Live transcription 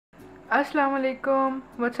Assalamu alaikum.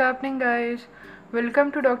 What's happening, guys?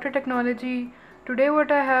 Welcome to Dr. Technology. Today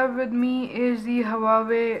what I have with me is the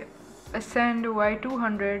Huawei Ascend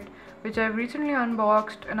Y200, which I've recently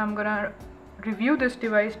unboxed, and I'm gonna review this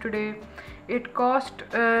device today. It cost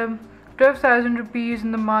 12,000 rupees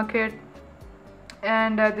in the market,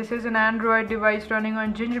 and this is an Android device running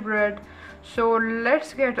on Gingerbread. So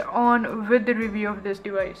let's get on with the review of this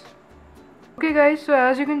device. Okay guys, so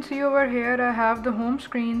as you can see over here, I have the home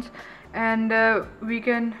screens, and we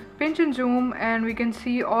can pinch and zoom and we can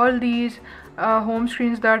see all these home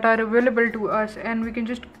screens that are available to us, and we can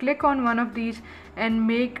just click on one of these and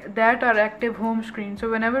make that our active home screen. So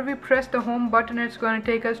whenever we press the home button, it's going to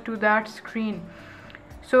take us to that screen.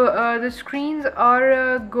 So the screens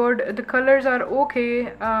are good, the colors are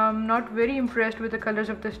okay. Not very impressed with the colors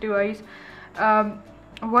of this device.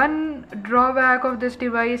 One drawback of this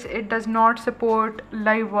device, it does not support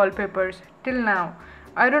live wallpapers till now.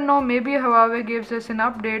 I don't know, maybe Huawei gives us an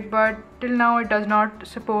update, but till now it does not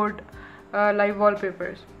support live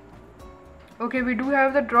wallpapers. Okay, we do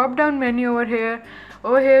have the drop down menu over here.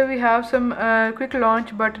 Over here we have some quick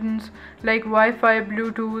launch buttons like Wi-Fi,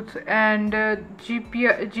 Bluetooth, and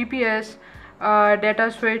GPS,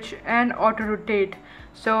 data switch, and auto rotate.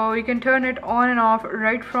 So you can turn it on and off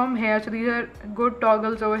right from here. So these are good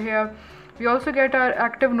toggles over here. We also get our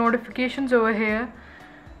active notifications over here.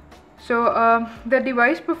 So the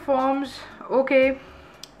device performs okay.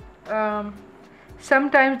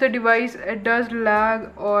 Sometimes the device does lag,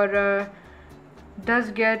 or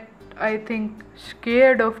does get, I think,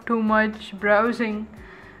 scared of too much browsing.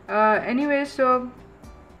 Anyway, so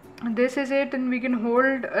this is it, and we can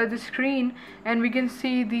hold the screen and we can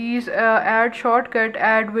see these add shortcut,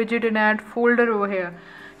 add widget, and add folder over here.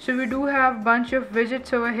 So we do have bunch of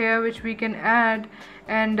widgets over here which we can add,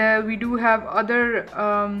 and we do have other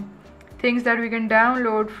things that we can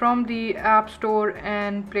download from the app store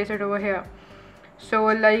and place it over here. So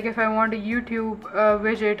like if I want a YouTube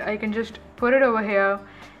widget, I can just put it over here.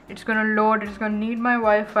 It's gonna load. It's gonna need my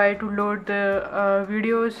Wi-Fi to load the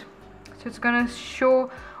videos. So it's gonna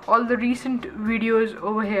show all the recent videos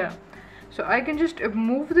over here. So I can just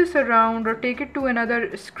move this around or take it to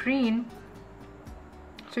another screen.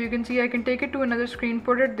 So you can see I can take it to another screen,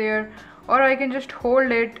 put it there, or I can just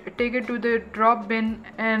hold it, take it to the drop bin,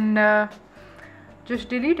 and just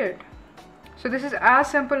delete it. So this is as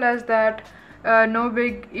simple as that. No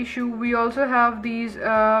big issue. We also have these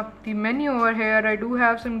the menu over here. I do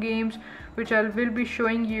have some games which I will be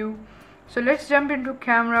showing you. So let's jump into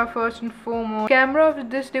camera first and foremost. Camera of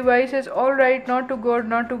this device is alright, not too good,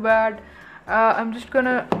 not too bad. I'm just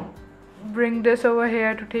gonna bring this over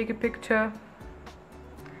here to take a picture,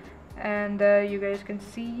 and you guys can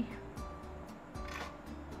see.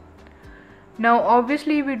 Now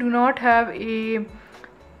obviously we do not have a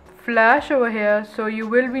flash over here, so you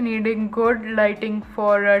will be needing good lighting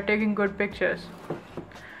for taking good pictures.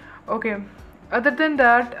 Okay, other than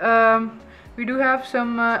that, we do have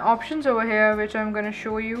some options over here which I'm gonna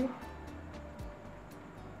show you.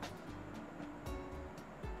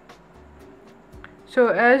 So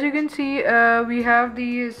as you can see, we have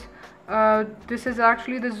these. This is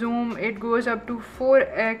actually the zoom. It goes up to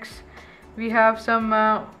 4x. We have some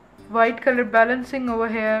white color balancing over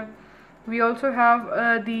here. We also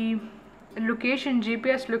have the location,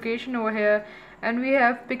 GPS location over here, and we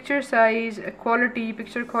have picture size, quality,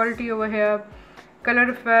 picture quality over here, color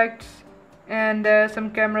effects, and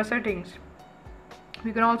some camera settings.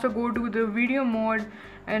 We can also go to the video mode,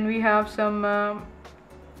 and we have some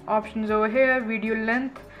options over here, video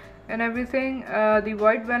length and everything, the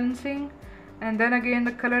white balancing, and then again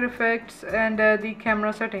the color effects and the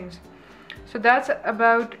camera settings. So that's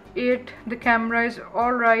about it. The camera is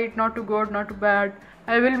alright, not too good, not too bad.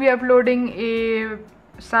 I will be uploading a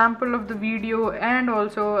sample of the video and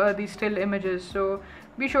also the still images, so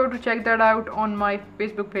be sure to check that out on my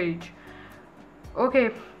Facebook page.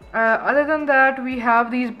 Okay, other than that, we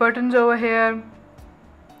have these buttons over here.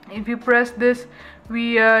 If you press this,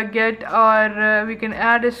 we get our we can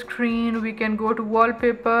add a screen, we can go to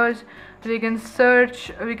wallpapers, we can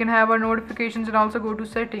search, we can have our notifications, and also go to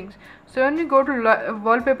settings. So when we go to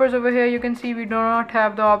wallpapers over here, you can see we do not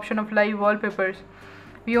have the option of live wallpapers.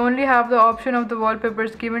 We only have the option of the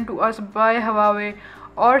wallpapers given to us by Huawei,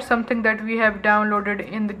 or something that we have downloaded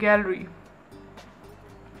in the gallery.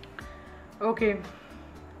 Okay,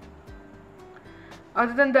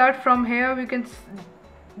 other than that, from here we can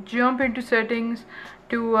jump into settings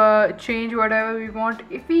to change whatever we want.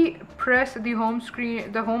 If we press the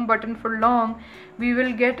home button for long, we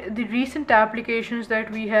will get the recent applications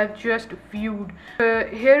that we have just viewed.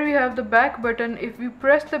 Here we have the back button. If we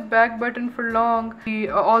press the back button for long,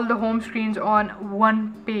 all the home screens on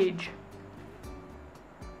one page.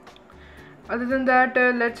 Other than that,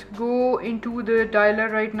 let's go into the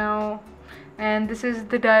dialer right now, and this is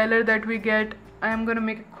the dialer that we get. I am gonna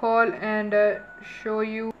make a call and show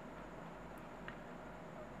you.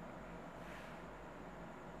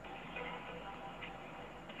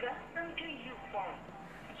 Welcome to U-Phone.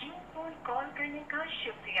 U-Phone call करने का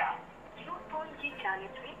शुक्रिया. U-Phone की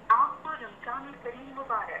जानिब से आपको रमजान करीम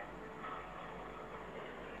मुबारक.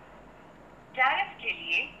 Tariff के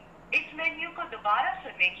लिए इस मेन्यू को दोबारा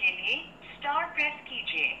सुनने के लिए स्टार प्रेस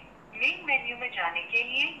कीजिए. मेन मेन्यू में जाने के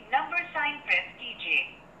लिए नंबर साइन प्रेस कीजिए.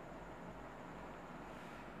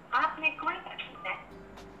 आपने कोई पसंद है?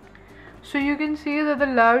 So you can see that the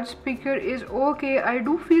loudspeaker is okay. I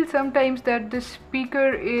do feel sometimes that the speaker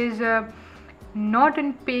is not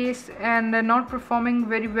in pace and not performing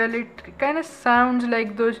very well. It kind of sounds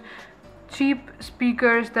like those cheap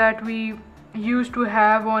speakers that we used to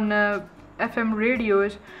have on FM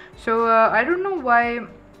radios. So I don't know why,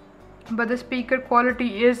 but the speaker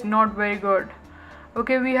quality is not very good.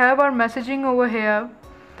 Okay, we have our messaging over here,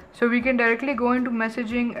 so we can directly go into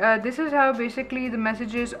messaging. This is how basically the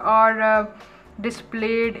messages are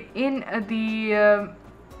displayed in the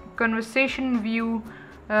conversation view,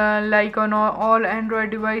 like on all Android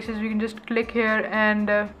devices. We can just click here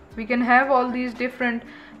and we can have all these different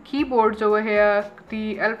keyboards over here,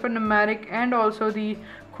 the alphanumeric and also the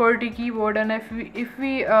QWERTY keyboard. And if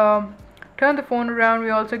we turn the phone around, we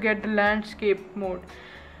also get the landscape mode.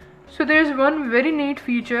 So there's one very neat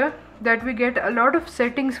feature that we get a lot of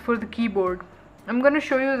settings for the keyboard. I'm going to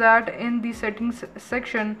show you that in the settings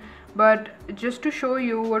section, but just to show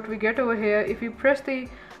you what we get over here, if you press the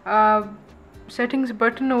settings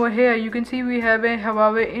button over here, you can see we have a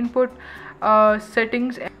Huawei input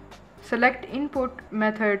settings, select input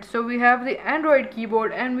method. So we have the Android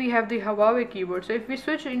keyboard and we have the Huawei keyboard. So if we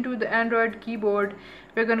switch into the Android keyboard,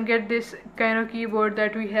 we're going to get this kind of keyboard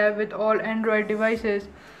that we have with all Android devices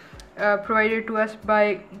provided to us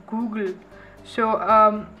by Google. So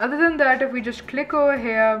other than that, if we just click over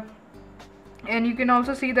here, and you can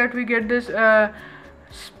also see that we get this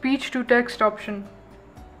speech to text option.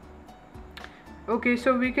 Okay,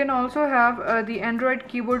 so we can also have the Android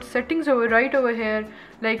keyboard settings right over here.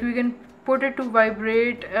 Like we can put it to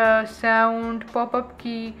vibrate, sound, pop-up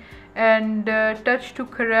key, and touch to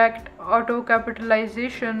correct, auto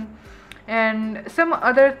capitalization, and some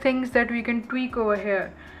other things that we can tweak over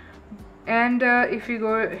here. And if we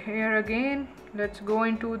go here again, let's go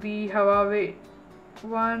into the Huawei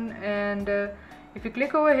one, and if you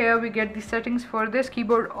click over here, we get the settings for this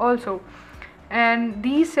keyboard also. And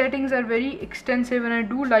these settings are very extensive and I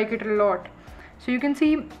do like it a lot. So you can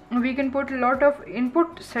see we can put a lot of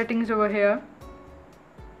input settings over here,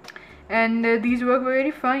 and these work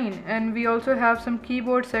very fine. And we also have some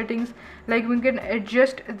keyboard settings, like we can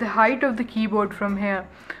adjust the height of the keyboard from here.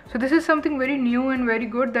 So this is something very new and very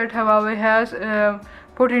good that Huawei has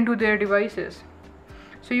put into their devices.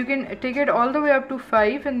 So you can take it all the way up to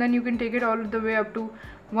 5, and then you can take it all the way up to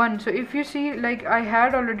 1. So if you see, like I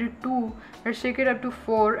had already 2, let's take it up to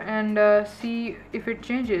 4 and see if it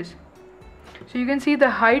changes. So you can see the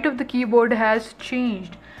height of the keyboard has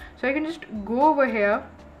changed. So I can just go over here,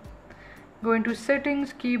 go into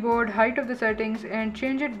settings, keyboard, height of the settings, and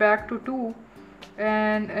change it back to 2,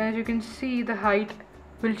 and as you can see the height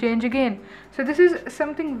will change again. So this is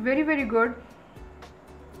something very good.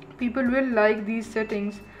 People will like these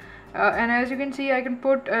settings. And as you can see, I can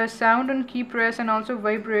put sound on key press and also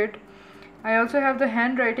vibrate. I also have the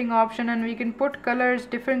handwriting option, and we can put colors,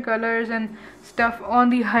 different colors and stuff on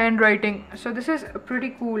the handwriting. So this is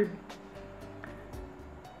pretty cool.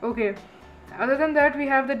 Okay, other than that, we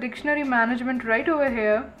have the dictionary management right over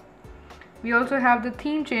here. We also have the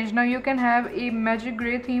theme change. Now you can have a magic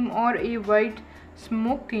gray theme or a white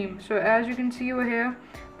smoke theme. So as you can see over here,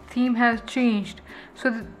 theme has changed.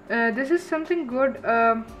 So this is something good.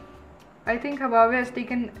 I think Huawei has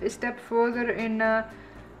taken a step further in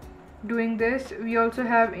doing this. We also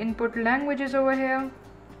have input languages over here.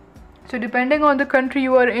 So depending on the country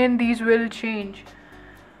you are in, these will change.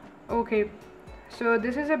 Okay, so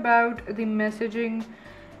this is about the messaging.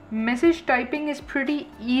 Message typing is pretty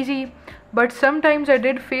easy, but sometimes I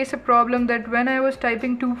did face a problem that when I was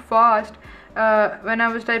typing too fast, when I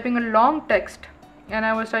was typing a long text and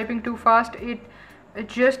I was typing too fast, it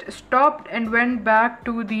just stopped and went back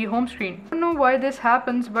to the home screen. I don't know why this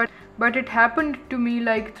happens, but but it happened to me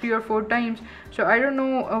like 3 or 4 times. So I don't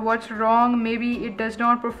know what's wrong. Maybe it does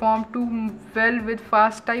not perform too well with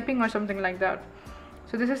fast typing or something like that.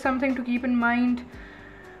 So this is something to keep in mind.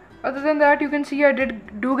 Other than that, you can see I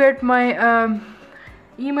do get my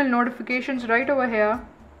email notifications right over here.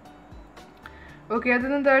 Okay, other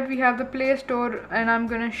than that, we have the Play Store, and I'm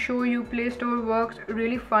gonna show you Play Store works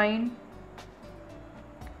really fine.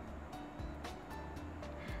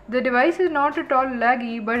 The device is not at all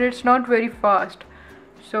laggy, but it's not very fast.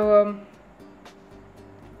 So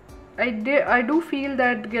I do feel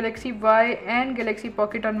that Galaxy Y and Galaxy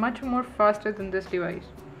Pocket are much more faster than this device.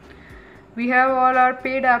 We have all our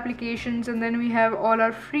paid applications, and then we have all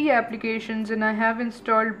our free applications, and I have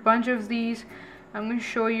installed bunch of these. I'm going to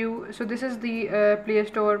show you. So this is the Play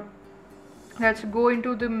Store. Let's go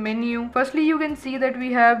into the menu. Firstly, you can see that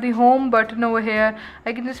we have the home button over here.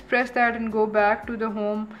 I can just press that and go back to the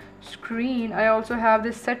home screen. I also have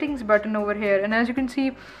the settings button over here, and as you can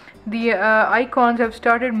see, the icons have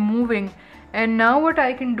started moving. And now what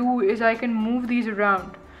I can do is I can move these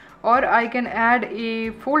around, or I can add a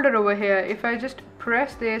folder over here. If I just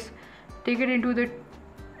press this, take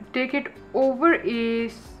it over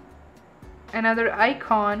another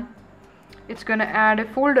icon, it's gonna add a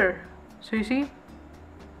folder. So you see,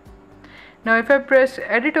 now if I press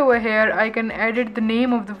edit over here, I can edit the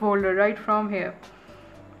name of the folder right from here.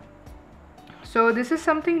 So this is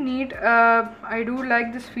something neat. I do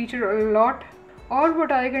like this feature a lot. Or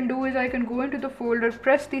what I can do is I can go into the folder,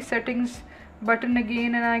 press the settings button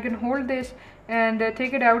again, and I can hold this and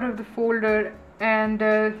take it out of the folder, and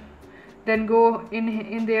then go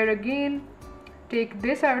in there again, take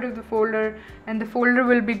this out of the folder, and the folder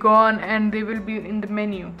will be gone and they will be in the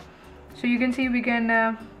menu. So you can see we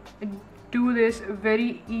can do this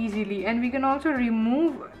very easily, and we can also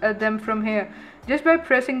remove them from here. Just by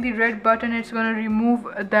pressing the red button, it's going to remove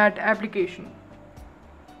that application.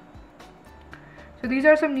 So these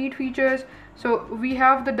are some neat features. So we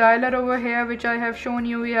have the dialer over here, which I have shown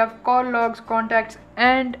you. We have call logs, contacts,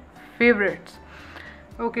 and favorites.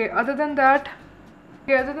 Okay, other than that,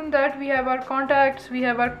 we have our contacts, we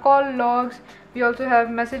have our call logs, we also have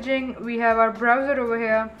messaging, we have our browser over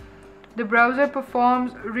here. The browser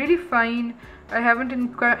performs really fine. I haven't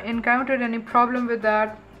encountered any problem with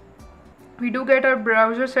that. We do get our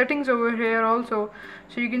browser settings over here also.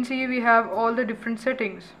 So you can see we have all the different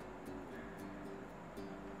settings.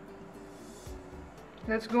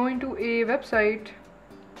 Let's go into a website.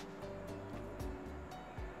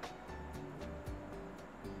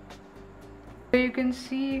 You can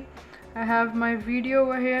see I have my video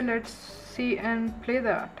over here. Let's see and play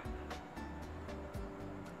that.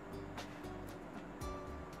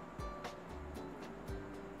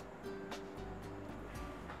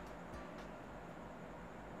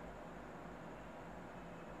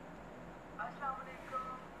 Assalamualaikum.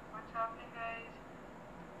 What's happening, guys?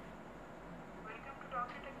 Welcome to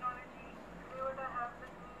Dr.Technology. Today what I have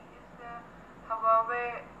with me is the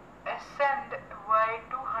Huawei Ascend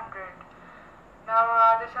Y200.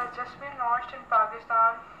 Now this has just been launched in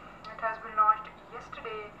Pakistan. It has been launched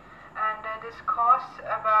yesterday, and this costs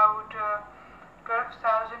about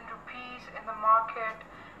 12,000 rupees in the market,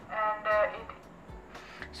 and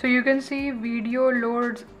so you can see video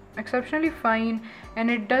loads exceptionally fine, and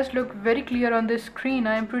it does look very clear on this screen.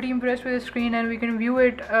 I am pretty impressed with the screen, and we can view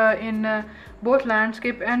it in both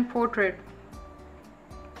landscape and portrait.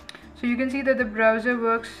 So you can see that the browser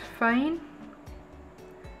works fine.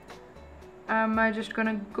 I'm just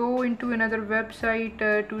gonna go into another website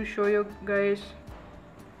to show you guys.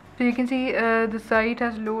 So you can see the site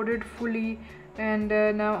has loaded fully, and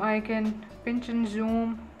now I can pinch and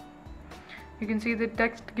zoom. You can see the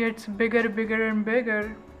text gets bigger and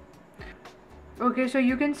bigger. Okay, so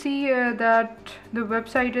you can see that the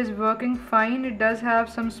website is working fine. It does have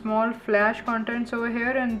some small flash contents over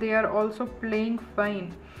here, and they are also playing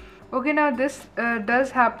fine. Okay, now this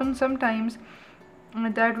does happen sometimes,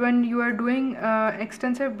 that when you are doing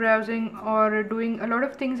extensive browsing or doing a lot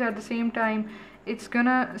of things at the same time, it's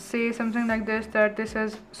gonna say something like this, that this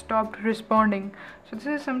has stopped responding. So this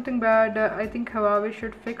is something bad. I think Huawei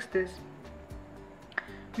should fix this.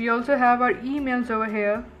 We also have our emails over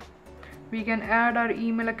here. We can add our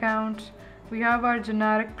email accounts. We have our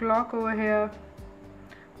generic clock over here.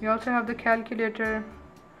 We also have the calculator.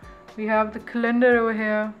 We have the calendar over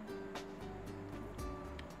here.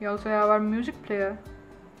 We also have our music player.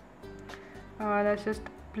 Let's just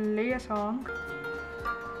play a song.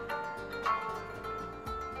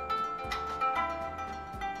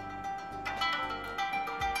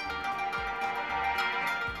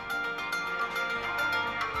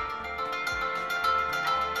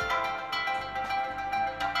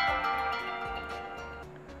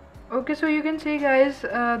 Okay, so you can see guys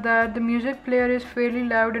that the music player is fairly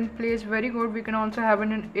loud and plays very good. We can also have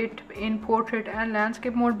it in portrait and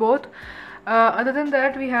landscape mode both. Other than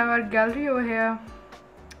that, we have our gallery over here,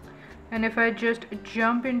 and if I just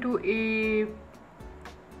jump into a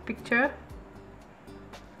picture,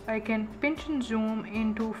 I can pinch and zoom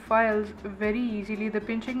into files very easily. The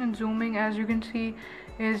pinching and zooming, as you can see,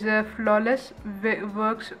 is flawless,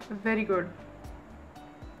 works very good.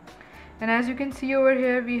 And as you can see over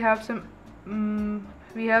here, we have some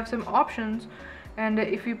options, and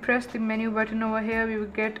if you press the menu button over here, we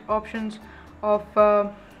will get options of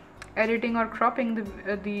editing or cropping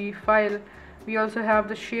the file. We also have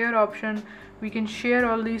the share option. We can share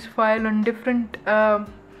all these files on different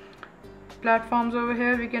platforms over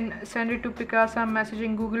here. We can send it to Picasa,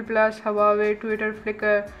 messaging, Google Plus, Huawei, Twitter,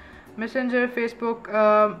 Flickr, Messenger, Facebook,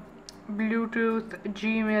 Bluetooth,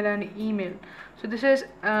 Gmail, and email. So this is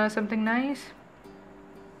something nice.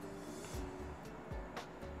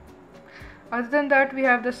 Other than that, we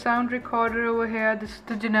have the sound recorder over here. This is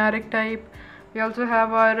the generic type. We also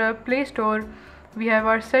have our Play Store. We have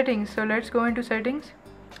our settings. So let's go into settings.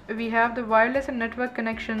 We have the wireless and network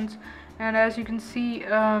connections, and as you can see,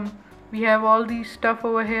 we have all these stuff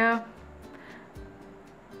over here.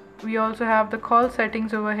 We also have the call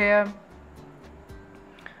settings over here.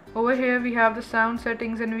 Over here we have the sound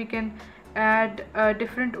settings, and we can add a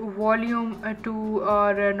different volume to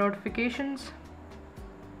our notifications.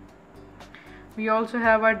 We also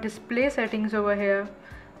have our display settings over here.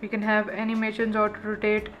 We can have animations, auto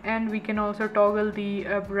rotate, and we can also toggle the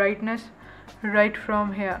brightness right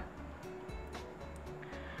from here.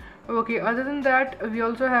 Okay, other than that, we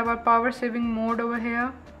also have our power saving mode over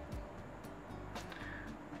here.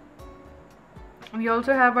 We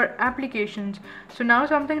also have our applications. So now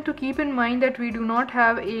something to keep in mind, that we do not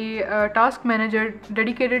have a task manager,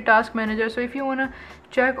 dedicated task manager. So if you want to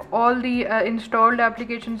check all the installed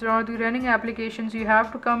applications or the running applications, you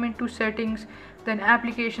have to come into settings, then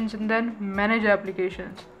applications, and then manage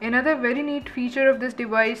applications. Another very neat feature of this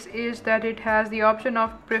device is that it has the option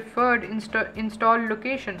of preferred install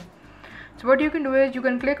location. So what you can do is you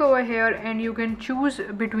can click over here and you can choose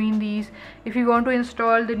between these if you want to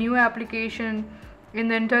install the new application in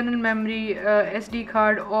the internal memory, SD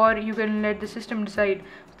card, or you can let the system decide.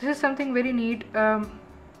 So this is something very neat.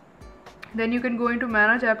 Then you can go into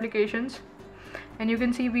manage applications, and you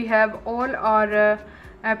can see we have all our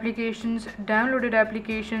applications, downloaded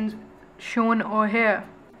applications shown over here.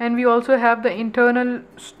 And we also have the internal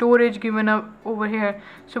storage given up over here.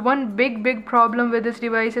 So one big problem with this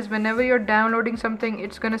device is whenever you're downloading something,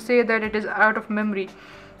 it's gonna say that it is out of memory.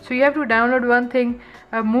 So you have to download one thing,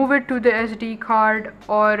 move it to the SD card,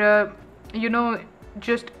 or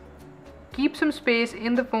just keep some space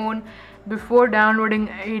in the phone before downloading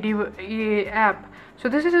a app. So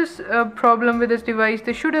this is a problem with this device.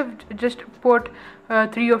 They should have just put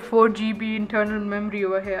 3 or 4 GB internal memory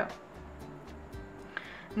over here.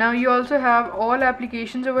 Now you also have all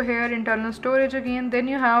applications over here, internal storage again. Then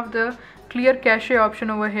you have the clear cache option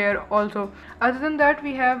over here also. Other than that,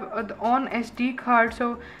 we have the on SD card.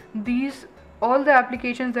 So all the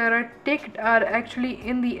applications that are ticked are actually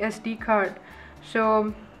in the SD card.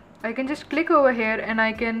 So I can just click over here and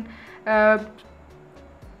I can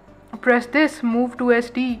press this move to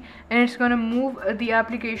SD, and it's gonna move the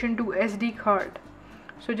application to SD card.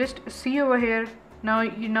 So just see over here. Now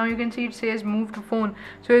you can see it says move to phone.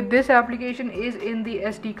 So this application is in the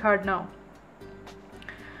SD card now.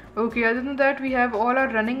 Okay, other than that, we have all our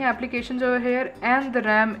running applications over here and the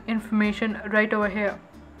RAM information right over here.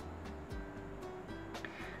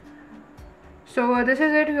 So this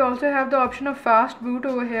is it. We also have the option of fast boot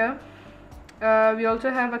over here. We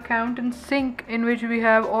also have account and sync, in which we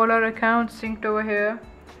have all our accounts synced over here.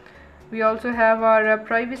 We also have our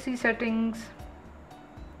privacy settings,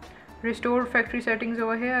 restore factory settings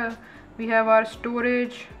over here. We have our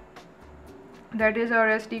storage, that is our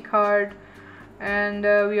SD card, and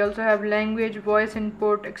we also have language, voice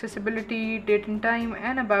input, accessibility, date and time,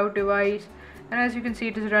 and about device. And as you can see,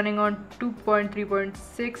 it is running on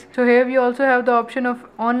 2.3.6. So here we also have the option of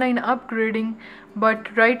online upgrading,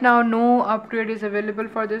 but right now no upgrade is available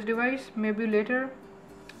for this device. Maybe later,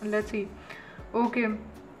 let's see. Okay,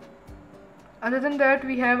 other than that,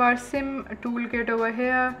 we have our SIM toolkit over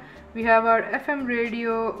here. We have our FM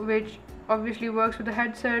radio, which obviously works with the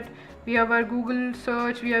headset. We have our Google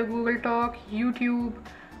search, we have Google Talk, YouTube,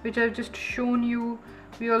 which I've just shown you.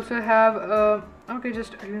 We also have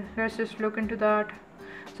let's just look into that.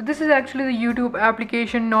 So this is actually the YouTube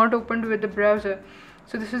application, not opened with the browser.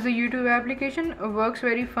 So this is the YouTube application, works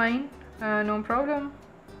very fine, no problem.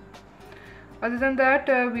 Other than that,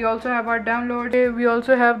 we also have our download. We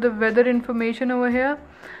also have the weather information over here,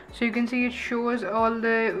 so you can see it shows all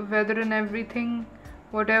the weather and everything,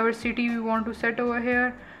 whatever city we want to set over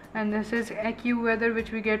here. And this is AccuWeather,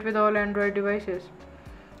 which we get with all Android devices.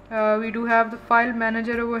 We do have the file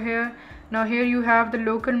manager over here. Now here you have the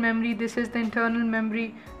local memory, this is the internal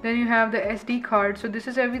memory, then you have the SD card. So this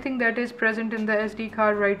is everything that is present in the SD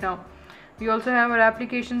card right now. We also have our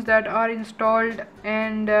applications that are installed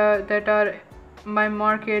and that are my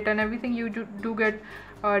market and everything. You do get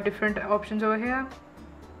different options over here.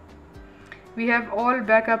 We have all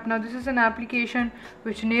backup. Now this is an application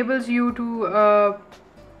which enables you to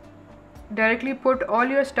directly put all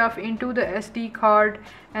your stuff into the SD card,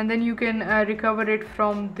 and then you can recover it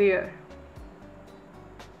from there.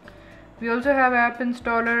 We also have app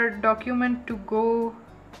installer, document to go.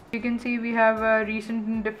 You can see we have recent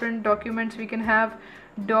and different documents. We can have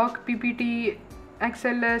doc, PPT,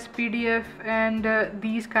 XLS, PDF, and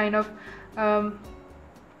these kind of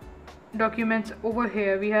documents over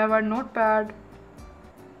here. We have our notepad,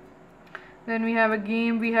 then we have a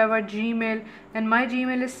game, we have our Gmail, and my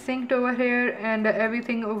Gmail is synced over here and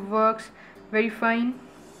everything works very fine.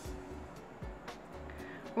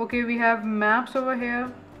 Okay, we have maps over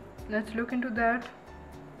here. Let's look into that.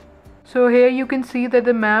 So here you can see that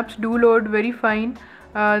the maps do load very fine.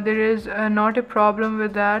 There is not a problem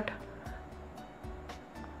with that.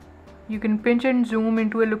 You can pinch and zoom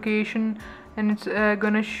into a location and it's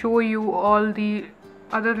gonna show you all the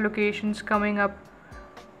other locations coming up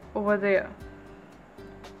over there.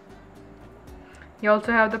 You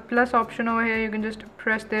also have the plus option over here. You can just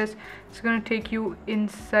press this. It's gonna take you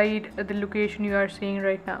inside the location you are seeing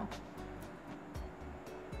right now.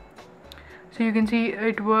 So you can see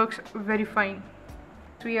it works very fine.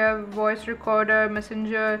 So we have voice recorder,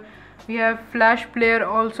 messenger, we have flash player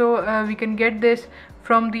also. We can get this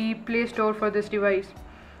from the Play Store for this device.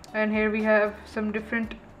 And here we have some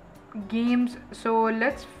different games. So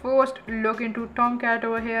let's first look into Tomcat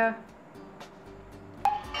over here.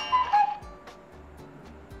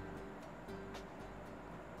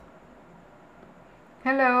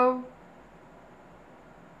 Hello.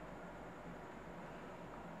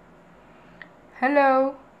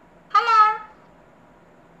 Hello. Hello.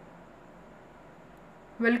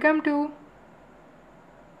 Welcome to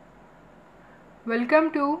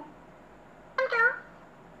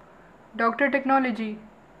Dr.Technology.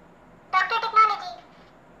 Dr.Technology.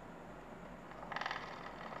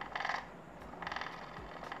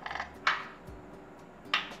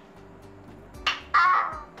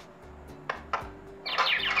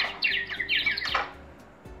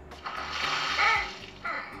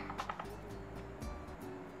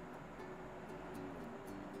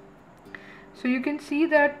 So you can see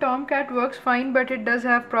that Tomcat works fine, but it does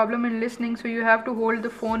have problem in listening, so you have to hold the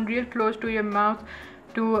phone real close to your mouth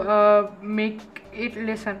to make it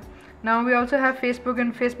listen. Now we also have Facebook,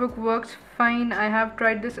 and Facebook works fine. I have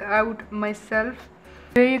tried this out myself.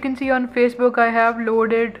 Here you can see on Facebook I have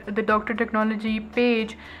loaded the Dr.Technology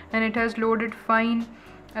page and it has loaded fine.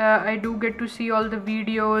 I do get to see all the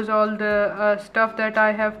videos, all the stuff that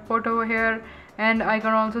I have put over here, and I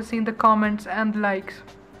can also see the comments and likes.